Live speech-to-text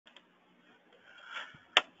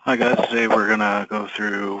Hi guys, today we're going to go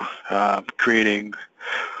through creating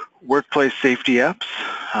workplace safety apps.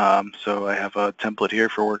 So I have a template here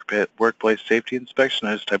for workplace safety inspection.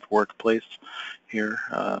 I just typed workplace here.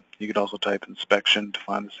 You could also type inspection to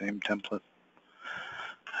find the same template.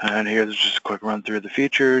 And here there's just a quick run through the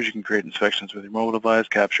features. You can create inspections with your mobile device,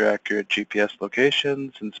 capture accurate GPS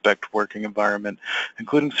locations, inspect working environment,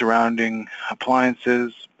 including surrounding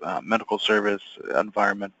appliances, medical service,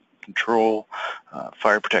 environment control,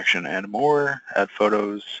 fire protection, and more. Add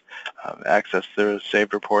photos, access the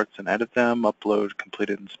saved reports and edit them, upload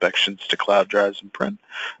completed inspections to cloud drives and print,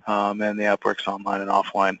 and the app works online and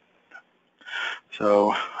offline.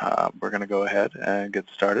 So we're going to go ahead and get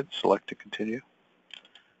started. Select to continue.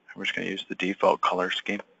 We're just going to use the default color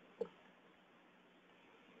scheme.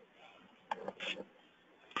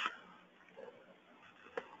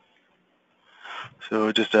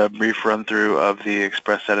 So just a brief run through of the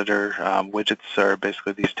Express Editor. Widgets are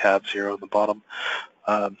basically these tabs here on the bottom.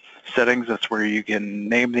 Settings, that's where you can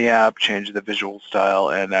name the app, change the visual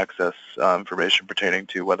style, and access information pertaining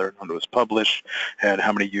to whether or not it was published and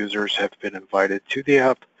how many users have been invited to the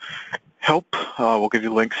app. Help, we'll give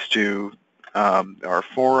you links to our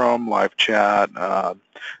forum, live chat, the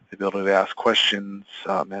ability to ask questions,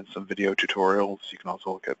 and some video tutorials. You can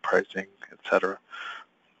also look at pricing, etc.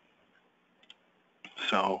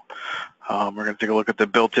 So we're going to take a look at the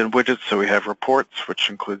built-in widgets. So we have reports, which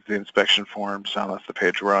includes the inspection forms. That's the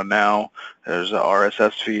page we're on now. There's an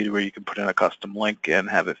RSS feed where you can put in a custom link and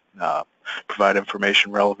have it provide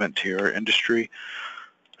information relevant to your industry.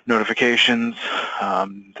 Notifications,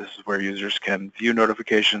 this is where users can view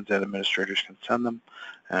notifications and administrators can send them.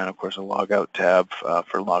 And of course a logout tab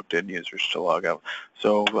for logged in users to log out.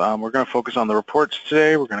 So we're going to focus on the reports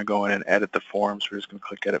today. We're going to go in and edit the forms. We're just going to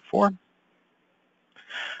click Edit Form.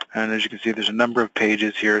 And as you can see, there's a number of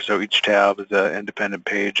pages here, so each tab is an independent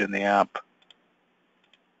page in the app.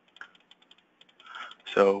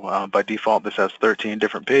 So by default, this has 13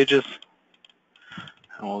 different pages.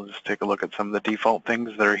 And we'll just take a look at some of the default things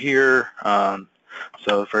that are here.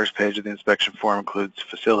 So the first page of the inspection form includes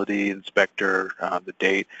facility, inspector, the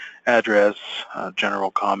date, address,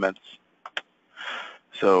 general comments.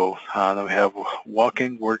 So then we have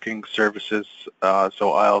walking, working, services,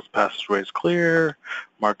 so aisles, passageways clear,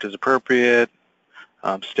 marked as appropriate,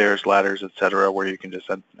 stairs, ladders, etc., where you can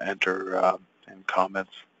just enter in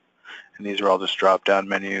comments. And these are all just drop-down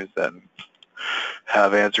menus that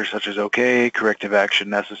have answers such as okay, corrective action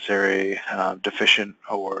necessary, deficient,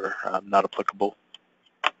 or not applicable.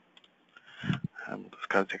 And we'll just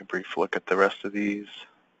kind of take a brief look at the rest of these.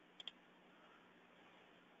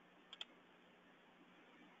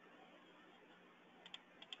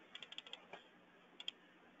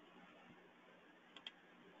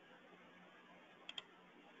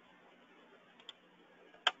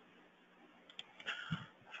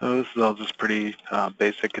 So this is all just pretty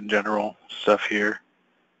basic and general stuff here.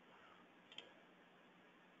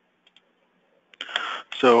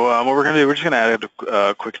 So what we're going to do, we're just going to add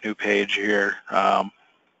a quick new page here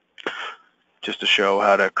just to show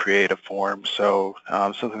how to create a form. So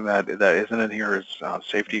something that isn't in here is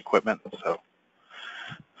safety equipment. So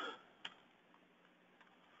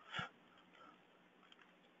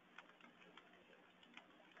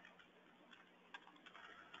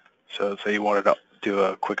say you wanted to do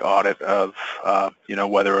a quick audit of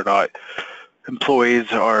whether or not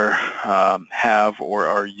employees are have or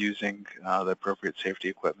are using the appropriate safety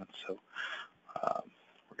equipment. So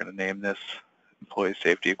we're going to name this employee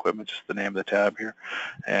safety equipment, just the name of the tab here,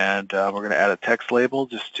 and we're going to add a text label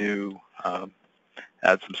just to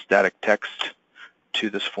add some static text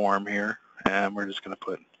to this form here, and we're just going to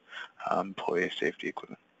put employee safety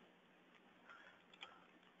equipment.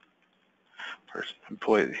 First,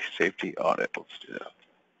 employee safety audit. Let's do that.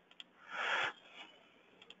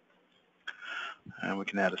 And we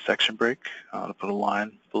can add a section break to put a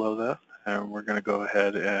line below that. And we're going to go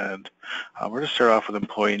ahead and we're going to start off with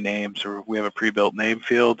employee name. So we have a pre-built name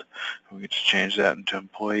field. And we can just change that into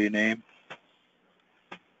employee name.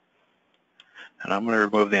 And I'm going to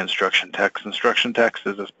remove the instruction text. Instruction text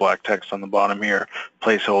is this black text on the bottom here.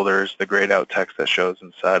 Placeholders, the grayed out text that shows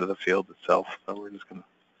inside of the field itself. So we're just going to,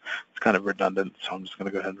 it's kind of redundant, so I'm just going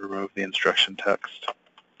to go ahead and remove the instruction text.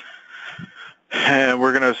 And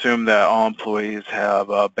we're going to assume that all employees have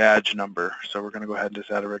a badge number. So we're going to go ahead and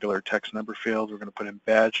just add a regular text number field. We're going to put in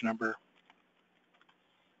badge number.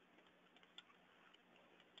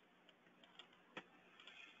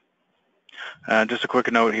 And just a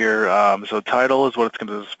quick note here, so title is what it's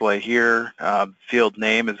going to display here. Field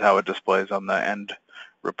name is how it displays on the end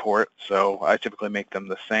report. So I typically make them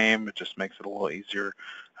the same. It just makes it a little easier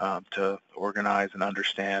to organize and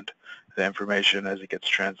understand the information as it gets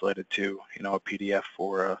translated to, a PDF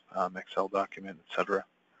or a Excel document, etc.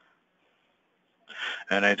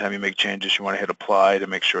 And anytime you make changes, you want to hit apply to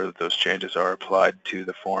make sure that those changes are applied to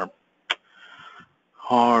the form.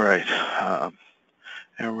 All right,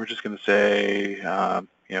 and we're just going to say,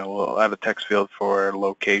 we'll add a text field for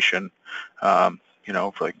location, for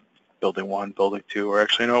like building 1, building 2, or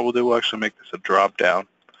actually, what we'll do, we'll actually make this a drop down.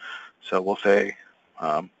 So we'll say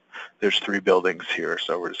there's 3 buildings here,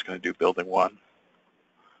 so we're just going to do building 1,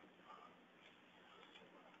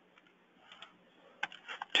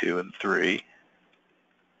 2, and 3.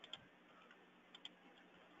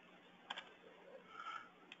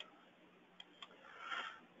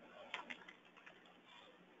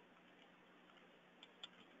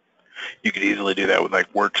 You could easily do that with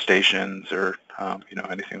like workstations or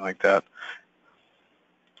anything like that.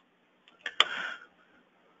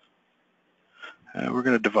 We're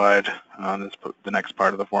going to divide the next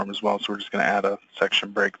part of the form as well, so we're just going to add a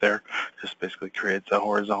section break there. Just basically creates a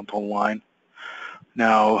horizontal line.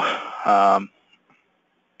 Now,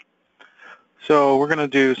 so we're going to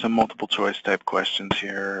do some multiple choice type questions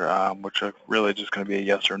here, which are really just going to be a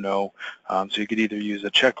yes or no. So you could either use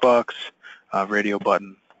a checkbox, a radio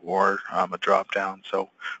button, or a drop down. So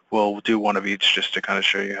we'll do one of each just to kind of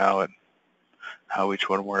show you how each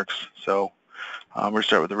one works. So we're going to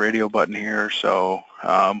start with the radio button here. So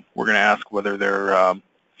we're going to ask whether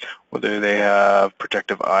they have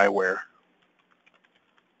protective eyewear.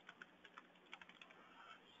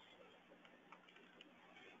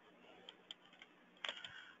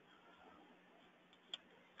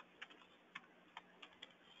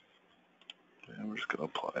 And we're just going to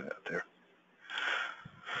apply that there.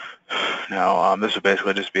 Now, this would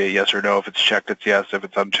basically just be a yes or no. If it's checked, it's yes. If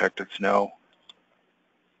it's unchecked, it's no.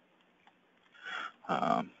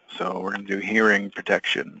 So we're going to do hearing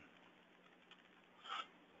protection.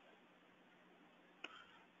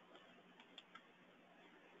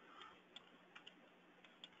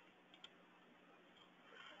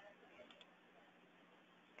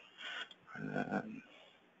 And then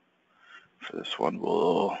for this one,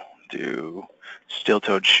 we'll do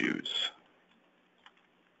steel-toed shoes.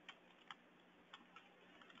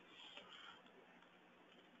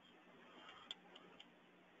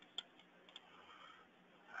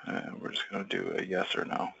 And we're just going to do a yes or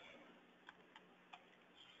no.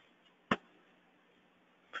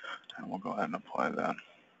 And we'll go ahead and apply that.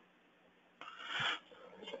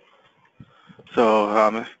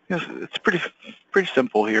 So it's pretty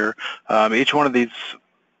simple here. Each one of these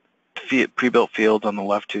pre-built fields on the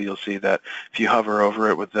left too, you'll see that if you hover over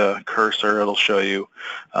it with the cursor, it'll show you,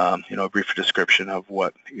 a brief description of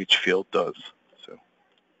what each field does. So.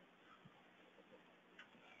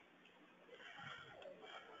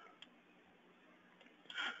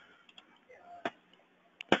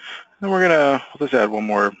 Then we'll just add one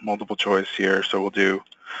more multiple choice here. So we'll do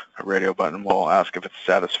a radio button. We'll ask if it's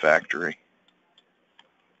satisfactory.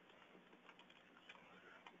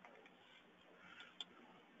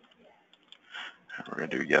 And we're going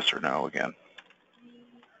to do yes or no again.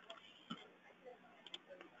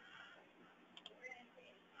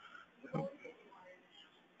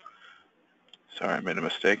 Sorry, I made a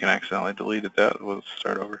mistake and accidentally deleted that. We'll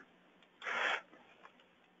start over.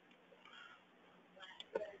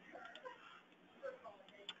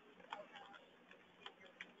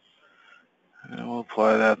 And we'll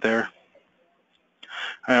apply that there.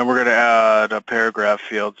 And we're going to add a paragraph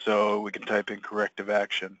field so we can type in corrective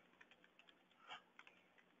action.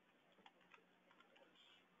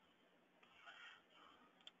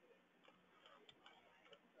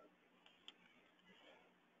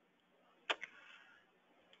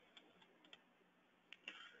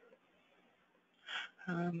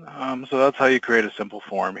 And so that's how you create a simple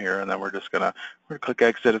form here, and then we're going to click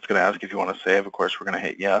exit. It's going to ask if you want to save. Of course, we're going to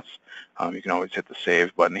hit yes. You can always hit the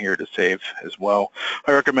save button here to save as well.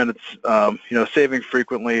 I recommend it's saving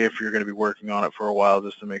frequently if you're going to be working on it for a while,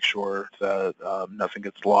 just to make sure that nothing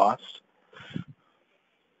gets lost.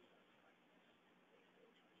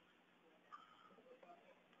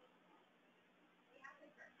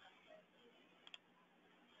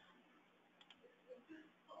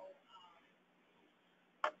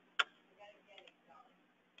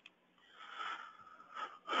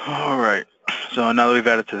 All right, so now that we've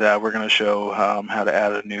added to that, we're going to show how to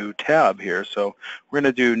add a new tab here. So we're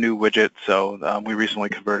going to do new widget. So we recently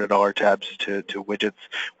converted all our tabs to widgets.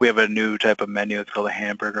 We have a new type of menu. It's called a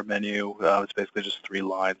hamburger menu. It's basically just 3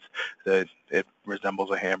 lines. It resembles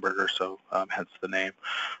a hamburger, so hence the name.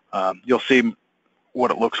 You'll see what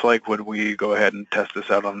it looks like when we go ahead and test this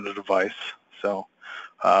out on the device. So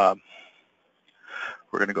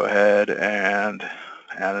we're going to go ahead and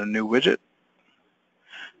add a new widget.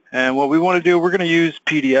 And what we want to do, we're going to use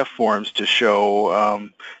PDF forms to show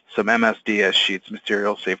some MSDS sheets,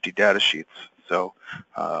 material safety data sheets. So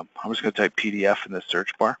I'm just going to type PDF in the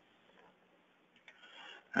search bar.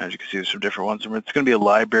 As you can see, there's some different ones. It's going to be a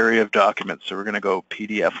library of documents. So we're going to go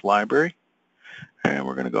PDF library, and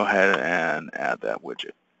we're going to go ahead and add that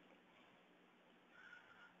widget.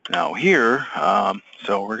 Now here,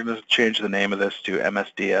 so we're going to change the name of this to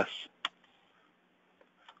MSDS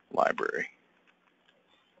library.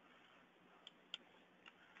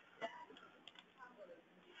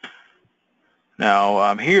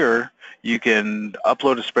 Now here you can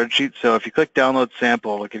upload a spreadsheet. So if you click download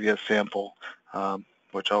sample, it'll give you a sample,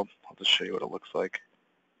 which I'll just show you what it looks like.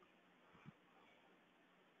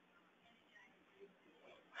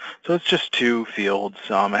 So it's just two fields,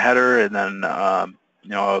 a header and then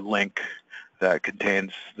a link that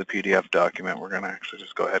contains the PDF document. We're going to actually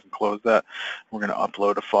just go ahead and close that. We're going to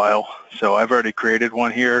upload a file. So I've already created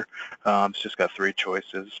one here. It's just got 3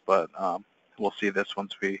 choices, but we'll see this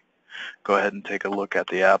once we go ahead and take a look at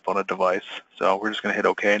the app on a device. So we're just going to hit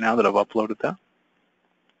OK now that I've uploaded that.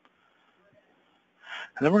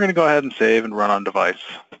 And then we're going to go ahead and save and run on device.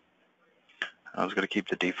 I was going to keep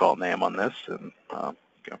the default name on this and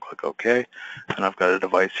click OK. And I've got a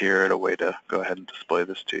device here and a way to go ahead and display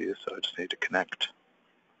this to you, so I just need to connect.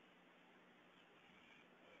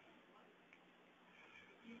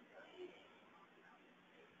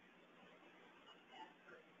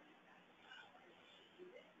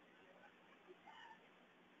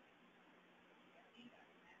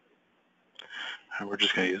 And we're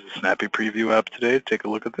just going to use the Snappii preview app today to take a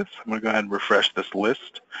look at this. I'm going to go ahead and refresh this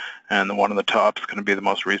list, and the one on the top is going to be the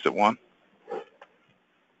most recent one.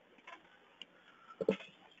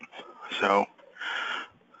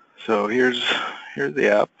 So here's the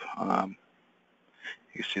app. You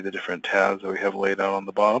can see the different tabs that we have laid out on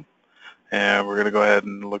the bottom, and we're going to go ahead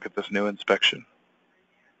and look at this new inspection.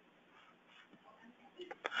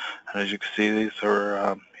 And as you can see, these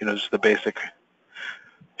are just the basic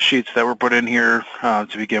sheets that were put in here to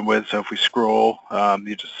begin with. So if we scroll,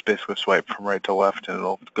 you just basically swipe from right to left and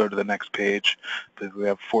it'll go to the next page. But we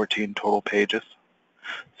have 14 total pages.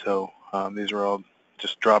 So these are all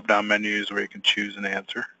just drop-down menus where you can choose an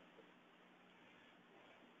answer.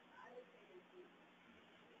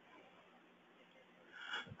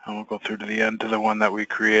 And we'll go through to the end to the one that we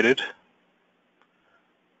created.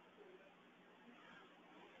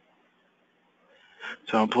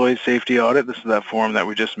 So employee safety audit, this is that form that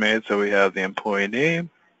we just made. So we have the employee name,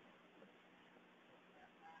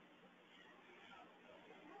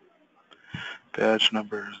 badge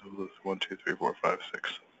numbers, 1, 2, 3, 4, 5, 6.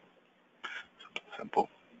 Something simple.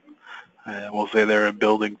 And we'll say they're in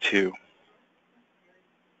building 2.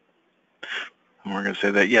 And we're going to say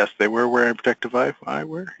that, yes, they were wearing protective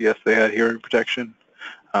eyewear. Yes, they had hearing protection.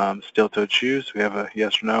 Steel-toed shoes, we have a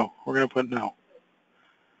yes or no. We're going to put no.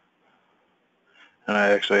 And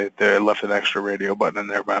I left an extra radio button in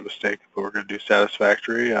there by mistake, but we're going to do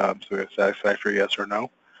satisfactory. So we have satisfactory yes or no.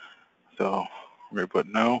 So we're going to put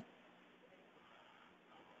no.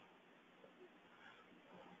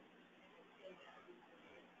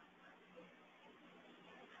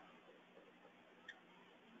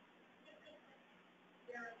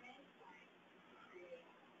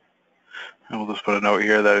 And we'll just put a note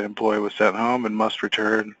here that an employee was sent home and must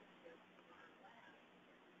return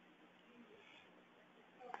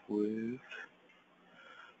with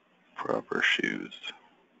proper shoes.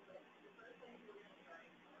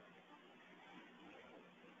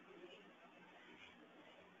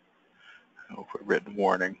 And we'll put written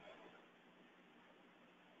warning.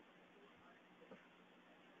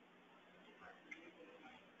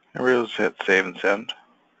 And we'll just hit save and send.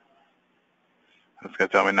 It's going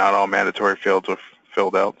to tell me not all mandatory fields are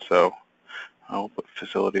filled out, so I'll put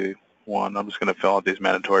facility 1. I'm just going to fill out these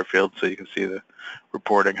mandatory fields so you can see the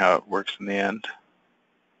reporting, how it works in the end.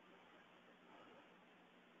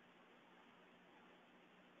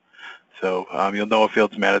 So you'll know a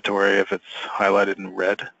field's mandatory if it's highlighted in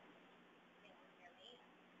red.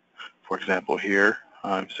 For example, here,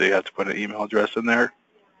 so you have to put an email address in there.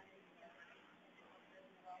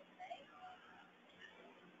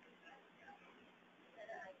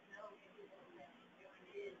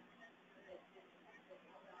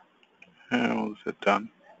 And we'll just hit done.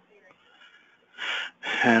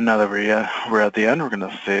 And now that we're at the end, we're going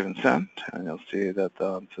to save and send, and you'll see that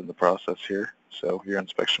it's in the process here. So your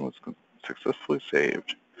inspection was successfully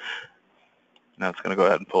saved. Now it's going to go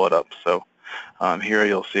ahead and pull it up. So here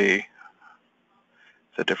you'll see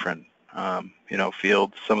the different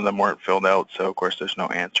fields. Some of them weren't filled out, so of course there's no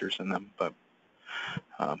answers in them. But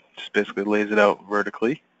Just basically lays it out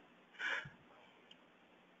vertically.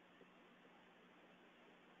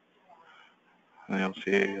 And you'll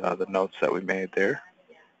see the notes that we made there.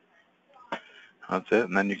 That's it.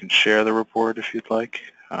 And then you can share the report if you'd like.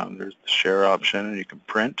 There's the share option, and you can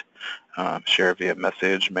print, share via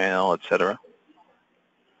message, mail, etc.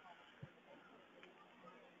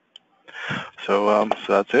 So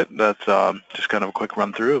that's it. That's just kind of a quick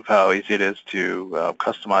run through of how easy it is to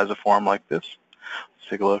customize a form like this. Let's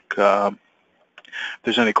take a look. If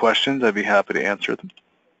there's any questions, I'd be happy to answer them.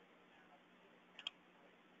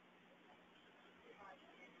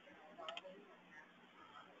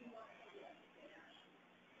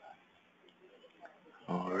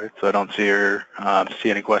 All right, so I don't see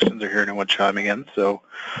any questions or hear anyone chiming in. So,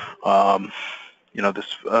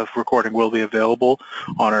 this recording will be available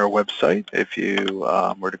on our website. If you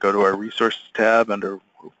were to go to our resources tab under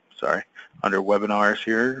webinars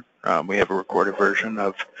here, we have a recorded version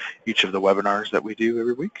of each of the webinars that we do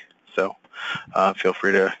every week. So, feel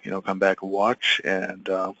free to come back and watch and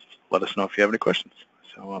let us know if you have any questions.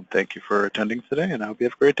 So, thank you for attending today, and I hope you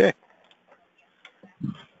have a great day.